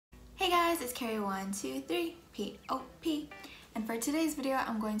guys, it's Carrie123 P-O-P, and for today's video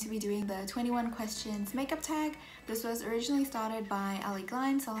I'm going to be doing the 21 questions makeup tag. This was originally started by Allie,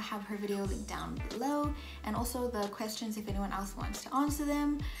 so I'll have her video linked down below, and also the questions if anyone else wants to answer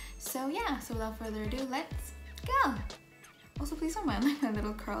them. So yeah, so without further ado, let's go! Also, please don't mind like my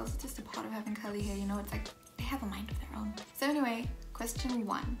little curls. It's just a part of having curly hair, you know, it's like they have a mind of their own. So anyway, question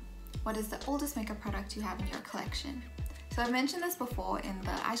 1. What is the oldest makeup product you have in your collection? So I've mentioned this before in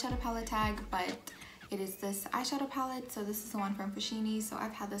the eyeshadow palette tag, but it is this eyeshadow palette. So this is the one from Fushini. So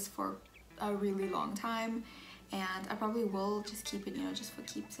I've had this for a really long time, and I probably will just keep it, you know, just for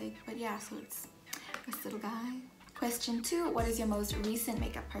keepsake. But yeah, so it's this little guy. Question 2, what is your most recent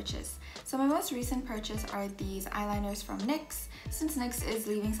makeup purchase? So my most recent purchase are these eyeliners from NYX. Since NYX is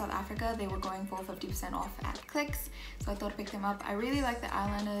leaving South Africa, they were going for 50% off at Clicks, so I thought I'd pick them up. I really like the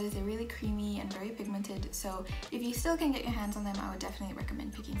eyeliners, they're really creamy and very pigmented, so if you still can get your hands on them, I would definitely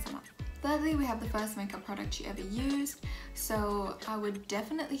recommend picking some up. Thirdly, we have the first makeup product you ever used. So I would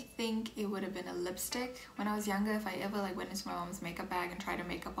definitely think it would have been a lipstick. When I was younger, if I ever like went into my mom's makeup bag and tried a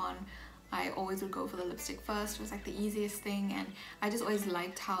makeup on, I always would go for the lipstick first. It was like the easiest thing, and I just always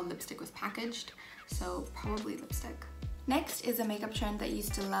liked how lipstick was packaged, so probably lipstick. Next is a makeup trend that I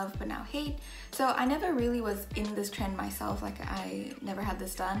used to love but now hate. So I never really was in this trend myself, like I never had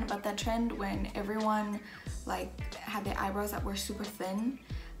this done, but that trend when everyone like had their eyebrows that were super thin.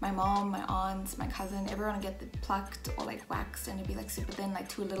 My mom, my aunts, my cousin, everyone would get it plucked or like waxed, and it'd be like super thin, like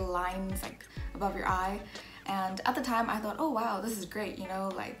 2 little lines like above your eye. And at the time I thought, oh wow, this is great, you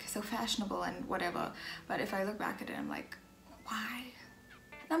know, like so fashionable and whatever. But if I look back at it, I'm like, why?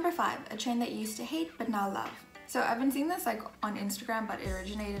 Number 5, a trend that you used to hate but now love. So I've been seeing this like on Instagram, but it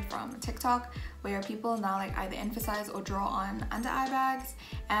originated from TikTok, where people now like either emphasize or draw on under eye bags.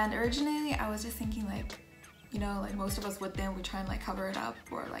 And originally I was just thinking like, you know, like most of us with them, we try and like cover it up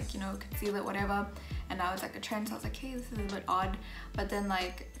or like, you know, conceal it, whatever. And now it's like a trend, so I was like, hey, this is a bit odd. But then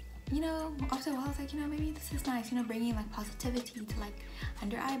like, you know, after a while I was like, you know, maybe this is nice, you know, bringing like positivity to like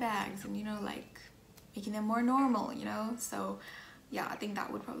under eye bags and, you know, like making them more normal, you know. So yeah, I think that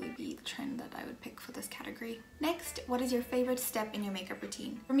would probably be the trend that I would pick for this category. Next, what is your favorite step in your makeup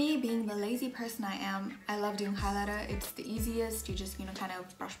routine? For me, being the lazy person I am, I love doing highlighter. It's the easiest. You just, you know, kind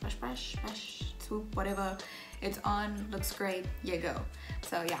of brush, brush, brush, brush, swoop, whatever. It's on, looks great, you go.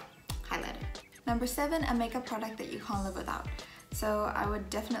 So yeah, highlighter. Number 7, a makeup product that you can't live without. So I would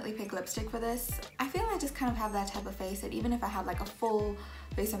definitely pick lipstick for this. I feel I just kind of have that type of face that even if I have like a full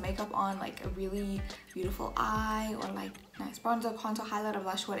face of makeup on, like a really beautiful eye or like nice bronzer, contour, highlighter,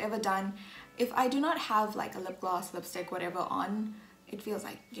 blush, whatever done, if I do not have like a lip gloss, lipstick, whatever on, it feels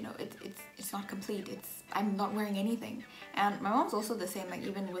like, you know, it's not complete. I'm not wearing anything. And my mom's also the same, like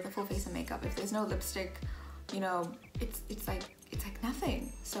even with a full face of makeup, if there's no lipstick, you know, it's like nothing.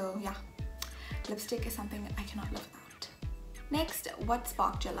 So yeah, lipstick is something I cannot live without. Next, what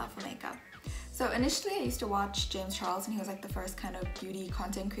sparked your love for makeup? So initially I used to watch James Charles, and he was like the first kind of beauty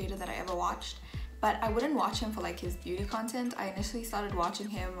content creator that I ever watched. But I wouldn't watch him for like his beauty content. I initially started watching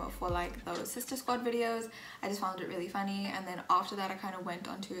him for like those Sister Squad videos. I just found it really funny, and then after that I kind of went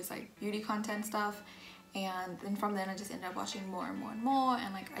onto his like beauty content stuff, and then from then I just ended up watching more and more and more,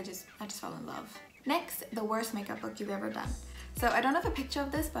 and like I just fell in love. Next, the worst makeup look you've ever done. So I don't have a picture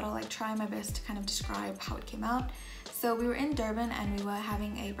of this, but I'll like try my best to kind of describe how it came out. So we were in Durban and we were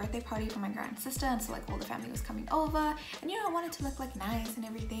having a birthday party for my grand sister, and so like all the family was coming over, and you know, I wanted to look like nice and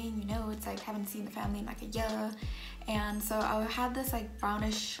everything, you know, it's like haven't seen the family in like a year. And so I had this like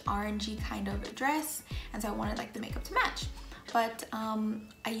brownish orangey kind of dress, and so I wanted like the makeup to match. But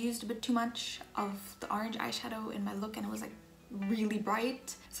I used a bit too much of the orange eyeshadow in my look, and it was like really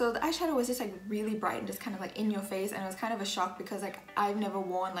bright. So the eyeshadow was just like really bright and just kind of like in your face, and it was kind of a shock because like I've never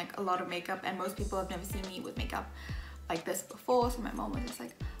worn like a lot of makeup, and most people have never seen me with makeup like this before. So my mom was just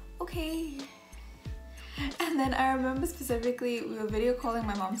like, okay. And then I remember specifically we were video calling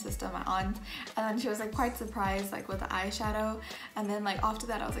my mom's sister, my aunt, and then she was like quite surprised like with the eyeshadow. And then like after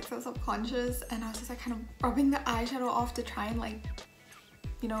that I was like so subconscious, and I was just like kind of rubbing the eyeshadow off to try and like,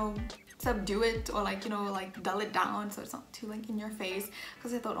 you know, subdue it or like, you know, like dull it down so it's not too like in your face,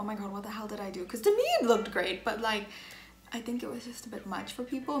 because I thought, oh my god, what the hell did I do? Because to me it looked great, but like I think it was just a bit much for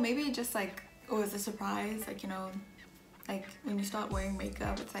people. Maybe it just like, it was a surprise, like, you know, like when you start wearing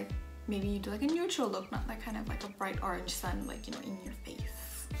makeup, it's like maybe you do like a neutral look, not like kind of like a bright orange sun, like, you know, in your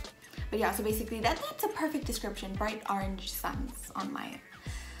face. But yeah, so basically that's a perfect description, bright orange suns on my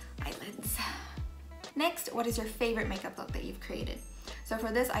eyelids. Next, what is your favorite makeup look that you've created? So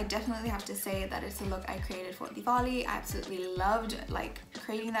for this, I definitely have to say that it's a look I created for Diwali. I absolutely loved like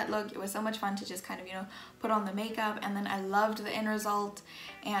creating that look. It was so much fun to just kind of, you know, put on the makeup, and then I loved the end result.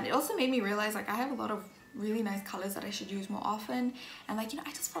 And it also made me realize like I have a lot of really nice colors that I should use more often. And like, you know, I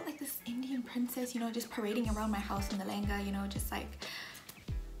just felt like this Indian princess, you know, just parading around my house in the lehenga, you know, just like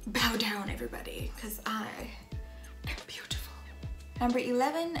bow down everybody, because I am beautiful. Number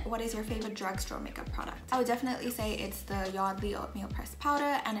 11, what is your favorite drugstore makeup product? I would definitely say it's the Yardley Oatmeal Pressed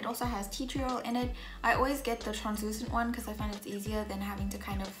Powder, and it also has tea tree oil in it. I always get the translucent one because I find it's easier than having to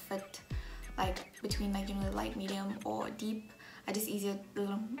kind of fit like between like, you know, the light, medium or deep. I just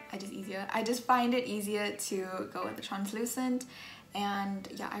find it easier to go with the translucent. And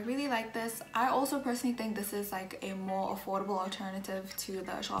yeah, I really like this. I also personally think this is like a more affordable alternative to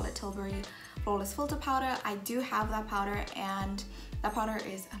the Charlotte Tilbury Flawless Filter Powder. I do have that powder, and that powder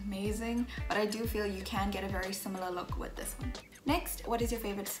is amazing, but I do feel you can get a very similar look with this one. Next, what is your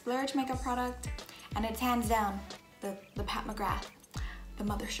favorite splurge makeup product? And it's hands down the Pat McGrath, the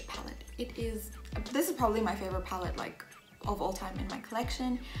Mothership palette. This is probably my favorite palette like of all time in my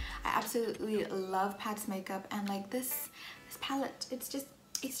collection. I absolutely love Pat's makeup, and like this palette, it's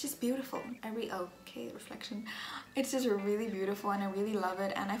just beautiful. Reflection. It's just really beautiful, and I really love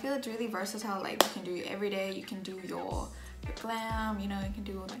it, and I feel it's really versatile. Like you can do every day, you can do your glam, you know, you can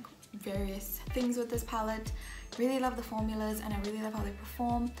do like various things with this palette. Really love the formulas, and I really love how they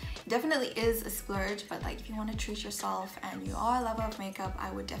perform. It definitely is a splurge, but like if you want to treat yourself and you are a lover of makeup,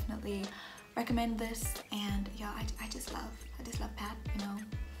 I would definitely recommend this. And yeah, I just love Pat, you know.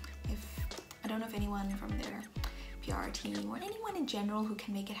 I don't know if anyone from their PR team or anyone in general who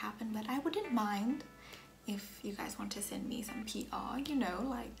can make it happen, but I wouldn't mind if you guys want to send me some PR, you know,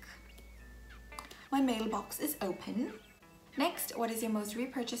 like my mailbox is open. Next, what is your most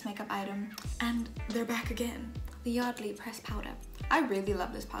repurchased makeup item? And they're back again, the Yardley Pressed Powder. I really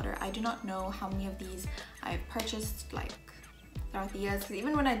love this powder. I do not know how many of these I've purchased like throughout the years, because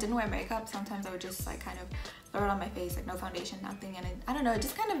even when I didn't wear makeup, sometimes I would just like kind of throw it on my face, like no foundation, nothing, and I don't know, it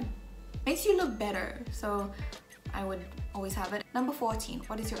just kind of makes you look better. So I would always have it. Number 14,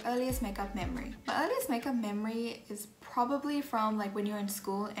 what is your earliest makeup memory? My earliest makeup memory is probably from like when you're in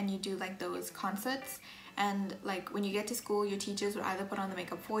school and you do like those concerts, and like when you get to school, your teachers would either put on the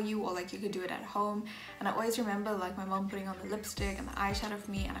makeup for you or like you could do it at home. And I always remember like my mom putting on the lipstick and the eyeshadow for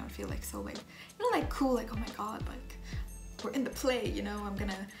me, and I would feel like so like, you know, like cool, like oh my god, like we're in the play, you know, I'm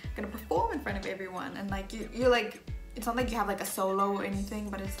gonna perform in front of everyone. And like you're like, it's not like you have like a solo or anything,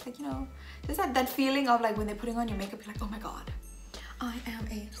 but it's like, you know, there's that feeling of like when they're putting on your makeup, you're like, oh my god, I am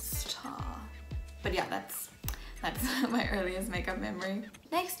a star. But yeah, that's my earliest makeup memory.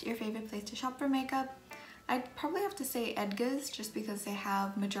 Next, your favorite place to shop for makeup? I'd probably have to say Edgar's, just because they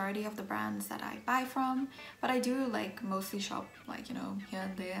have majority of the brands that I buy from, but I do like mostly shop like, you know, here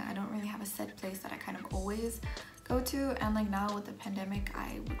and there. I don't really have a set place that I kind of always go to, and like now with the pandemic,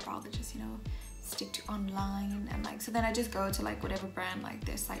 I would rather just, you know, stick to online, and like so then I just go to like whatever brand, like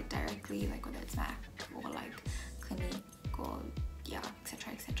their site directly, like whether it's MAC or like Clinique or yeah,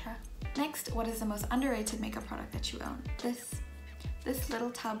 etc, etc. Next, what is the most underrated makeup product that you own? This little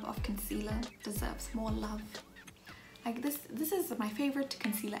tub of concealer deserves more love. Like this is my favorite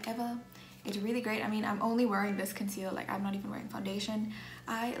concealer ever. It's really great. I mean, I'm only wearing this concealer, like I'm not even wearing foundation.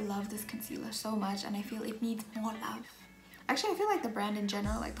 I love this concealer so much, and I feel it needs more love. Actually, I feel like the brand in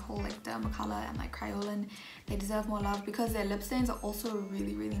general, like the whole like Dermacolor and like Kryolan, they deserve more love because their lip stains are also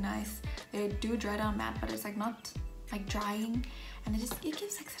really, really nice. They do dry down matte, but it's like not like drying, and it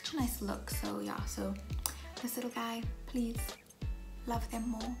gives like such a nice look. So yeah, so this little guy, please love them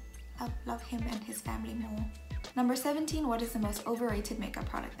more. Love him and his family more. Number 17, what is the most overrated makeup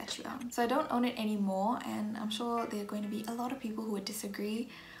product that you own? So I don't own it anymore, and I'm sure there are going to be a lot of people who would disagree,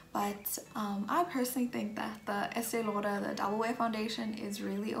 but I personally think that the Estee Lauder, the Double Wear Foundation is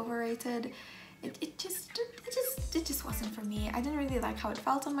really overrated. It just wasn't for me. I didn't really like how it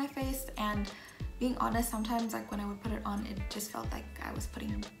felt on my face, and being honest, sometimes like when I would put it on, it just felt like I was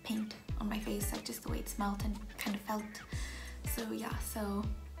putting paint on my face, like just the way it smelled and kind of felt. So yeah, so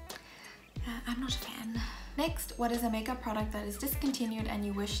I'm not a fan. Next, what is a makeup product that is discontinued and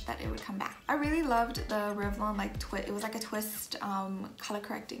you wish that it would come back? I really loved the Revlon like it was like a twist color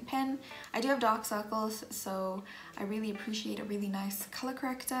correcting pen. I do have dark circles, so I really appreciate a really nice color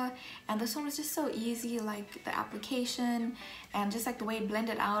corrector, and this one was just so easy, like the application and just like the way it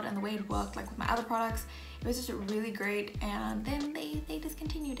blended out and the way it worked like with my other products. It was just really great, and then they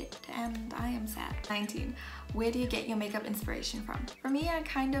discontinued it, and I am sad. 19, where do you get your makeup inspiration from? For me,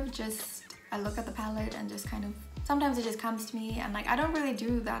 I look at the palette and just kind of, sometimes it just comes to me, and like I don't really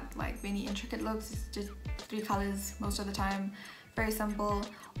do that like many intricate looks. It's just 3 colors most of the time, very simple.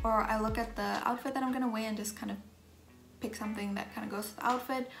 Or I look at the outfit that I'm gonna wear and just kind of pick something that kind of goes with the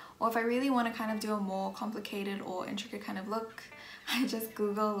outfit. Or if I really want to kind of do a more complicated or intricate kind of look, I just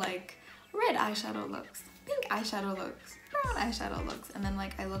Google like red eyeshadow looks, pink eyeshadow looks, brown eyeshadow looks, and then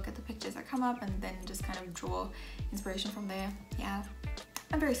like I look at the pictures that come up and then just kind of draw inspiration from there. Yeah,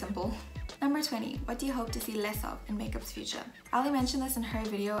 I'm very simple. Number 20, what do you hope to see less of in makeup's future? Allie mentioned this in her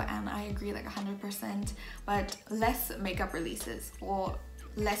video and I agree like 100%, but less makeup releases or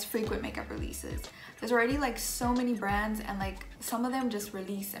less frequent makeup releases. There's already like so many brands and like some of them just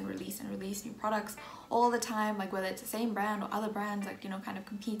release and release and release new products all the time, like whether it's the same brand or other brands, like, you know, kind of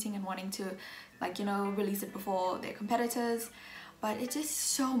competing and wanting to like, you know, release it before their competitors. But it's just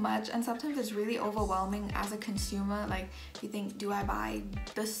so much and sometimes it's really overwhelming as a consumer. Like you think, do I buy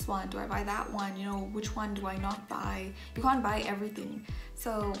this one? Do I buy that one? You know, which one do I not buy? You can't buy everything.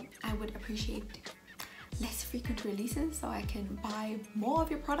 So I would appreciate less frequent releases so I can buy more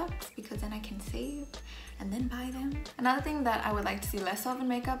of your products, because then I can save and then buy them. Another thing that I would like to see less of in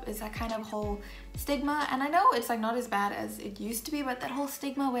makeup is that kind of whole stigma, and I know it's like not as bad as it used to be, but that whole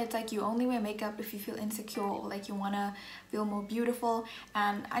stigma where it's like you only wear makeup if you feel insecure or like you want to feel more beautiful.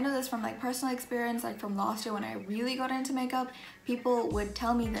 And I know this from like personal experience, like from last year when I really got into makeup, people would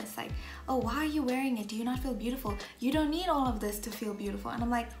tell me this like, oh, why are you wearing it? Do you not feel beautiful? You don't need all of this to feel beautiful. And I'm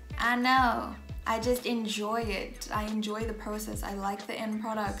like, I know, I just enjoy it. I enjoy the process. I like the end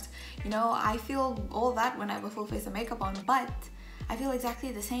product. You know, I feel all that when I have a full face of makeup on, but I feel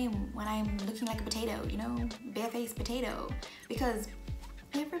exactly the same when I'm looking like a potato, you know, bare-faced potato, because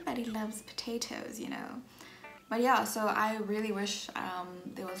everybody loves potatoes, you know. But yeah, so I really wish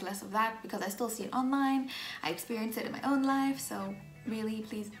there was less of that, because I still see it online. I experience it in my own life, so really,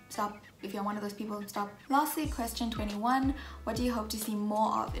 please stop. If you're one of those people, stop. Lastly, question 21, what do you hope to see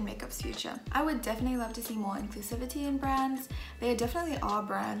more of in makeup's future? I would definitely love to see more inclusivity in brands. There definitely are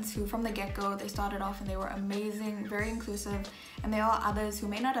brands who from the get-go, they started off and they were amazing, very inclusive, and there are others who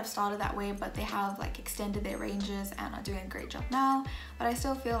may not have started that way, but they have like extended their ranges and are doing a great job now. But I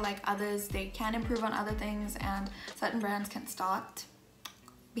still feel like others, they can improve on other things, and certain brands can start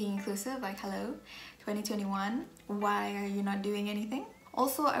being inclusive. Like, hello, 2021, why are you not doing anything?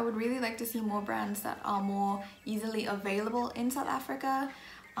 Also, I would really like to see more brands that are more easily available in South Africa.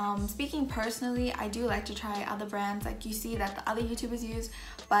 Speaking personally, I do like to try other brands like you see that the other YouTubers use,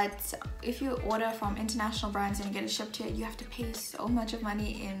 but if you order from international brands and you get it shipped here, you have to pay so much of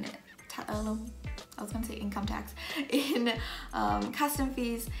money in I was gonna say income tax, in custom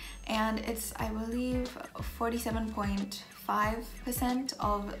fees, and it's, I believe, 47.5%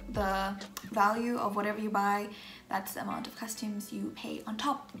 of the value of whatever you buy. That's the amount of customs you pay on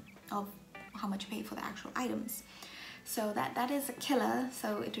top of how much you pay for the actual items. So that is a killer.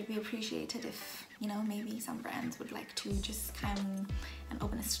 So it would be appreciated if, you know, maybe some brands would like to just come and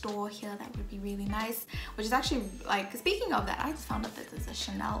open a store here. That would be really nice. Which is actually, like, speaking of that, I just found out that there's a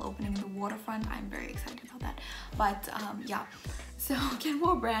Chanel opening in the waterfront. I'm very excited about that. But yeah, so can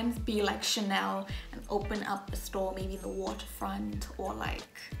more brands be like Chanel and open up a store maybe in the waterfront or like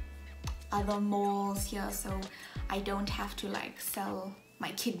other malls here, so I don't have to like sell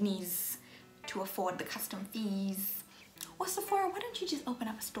my kidneys to afford the custom fees. Or Sephora, why don't you just open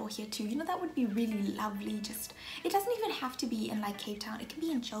up a store here too? You know, that would be really lovely. Just, it doesn't even have to be in like Cape Town. It can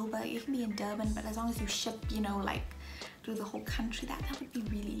be in Joburg, it can be in Durban, but as long as you ship, you know, like through the whole country, that would be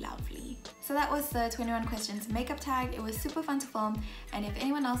really lovely. So that was the 21 questions makeup tag. It was super fun to film, and if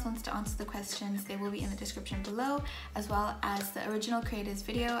anyone else wants to answer the questions, they will be in the description below, as well as the original creators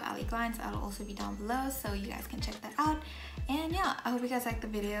video, Allie Glines. That'll also be down below, so you guys can check that out. And yeah, I hope you guys liked the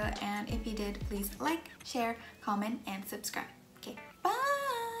video, and if you did, please like, share, comment, and subscribe.